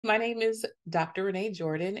My name is Dr. Renee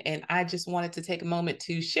Jordan, and I just wanted to take a moment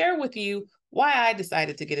to share with you why I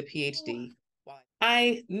decided to get a PhD.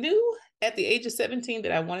 I knew at the age of 17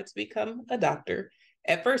 that I wanted to become a doctor.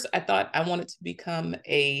 At first, I thought I wanted to become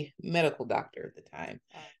a medical doctor at the time.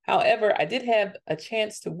 However, I did have a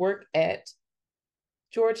chance to work at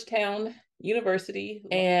Georgetown University,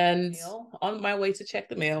 and on my way to check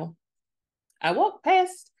the mail, I walked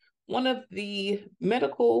past one of the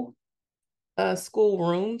medical school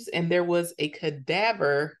rooms, and there was a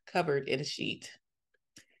cadaver covered in a sheet.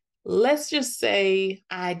 Let's just say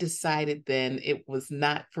I decided then it was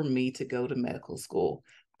not for me to go to medical school.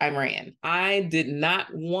 I ran. I did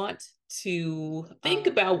not want to think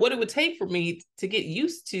about what it would take for me to get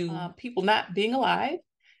used to people not being alive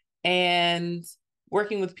and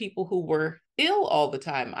working with people who were ill all the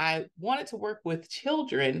time. I wanted to work with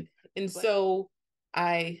children. And so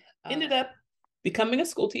I ended up becoming a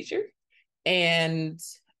school teacher, and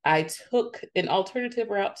I took an alternative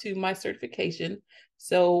route to my certification.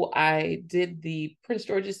 So I did the Prince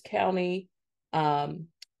George's County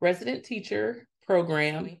resident teacher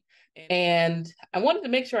program, and I wanted to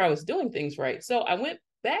make sure I was doing things right. So I went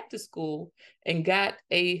back to school and got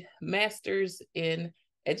a master's in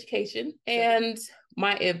education. And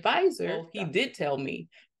my advisor, he did tell me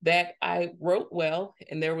that I wrote well,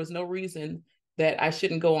 and there was no reason that I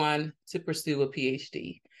shouldn't go on to pursue a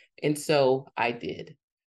PhD. And so I did.